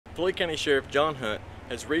Floyd County Sheriff John Hunt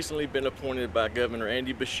has recently been appointed by Governor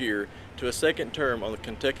Andy Beshear to a second term on the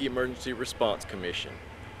Kentucky Emergency Response Commission.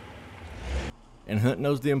 And Hunt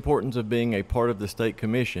knows the importance of being a part of the state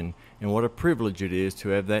commission and what a privilege it is to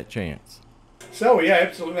have that chance. So yeah,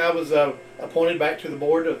 absolutely. I was appointed back to the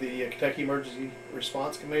board of the Kentucky Emergency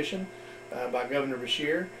Response Commission by Governor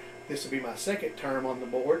Beshear. This will be my second term on the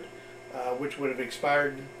board, which would have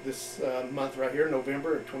expired this month right here,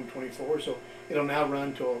 November of 2024. So it'll now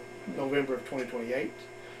run till November of 2028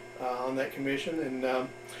 on that commission. And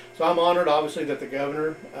so I'm honored, obviously, that the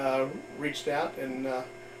governor reached out and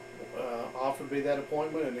offered me that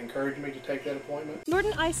appointment and encouraged me to take that appointment.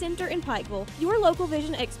 Norton Eye Center in Pikeville, your local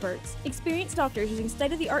vision experts. Experienced doctors using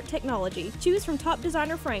state-of-the-art technology. Choose from top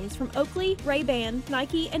designer frames from Oakley, Ray-Ban,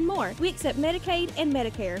 Nike, and more. We accept Medicaid and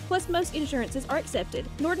Medicare, plus most insurances are accepted.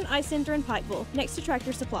 Norton Eye Center in Pikeville, next to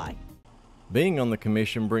Tractor Supply. Being on the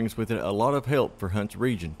commission brings with it a lot of help for Hunt's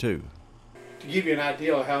region too. To give you an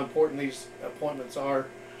idea of how important these appointments are,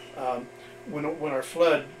 when our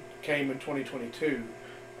flood came in 2022,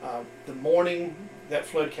 the morning that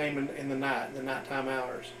flood came in the nighttime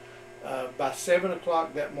hours, by 7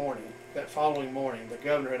 o'clock that morning, that following morning, the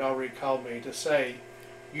governor had already called me to say,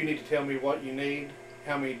 you need to tell me what you need,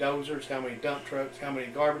 how many dozers, how many dump trucks, how many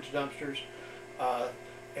garbage dumpsters,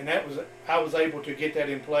 and I was able to get that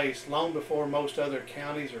in place long before most other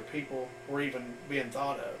counties or people were even being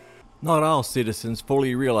thought of. Not all citizens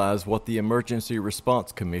fully realize what the Emergency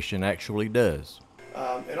Response Commission actually does.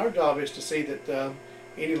 And our job is to see that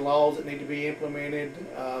any laws that need to be implemented,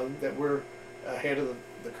 that we're ahead of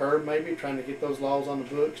the curve, maybe trying to get those laws on the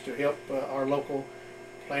books to help our local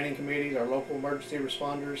planning committees, our local emergency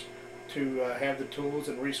responders to have the tools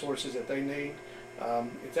and resources that they need.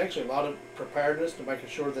 It's actually a lot of preparedness to making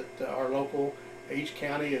sure that each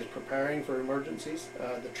county is preparing for emergencies,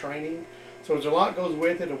 the training. So there's a lot goes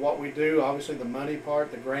with it of what we do, obviously the money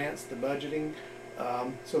part, the grants, the budgeting.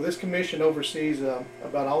 So this commission oversees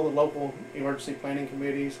about all the local emergency planning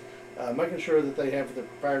committees, making sure that they have the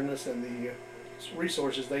preparedness and the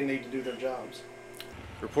resources they need to do their jobs.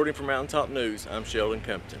 Reporting for Mountaintop News, I'm Sheldon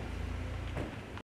Compton.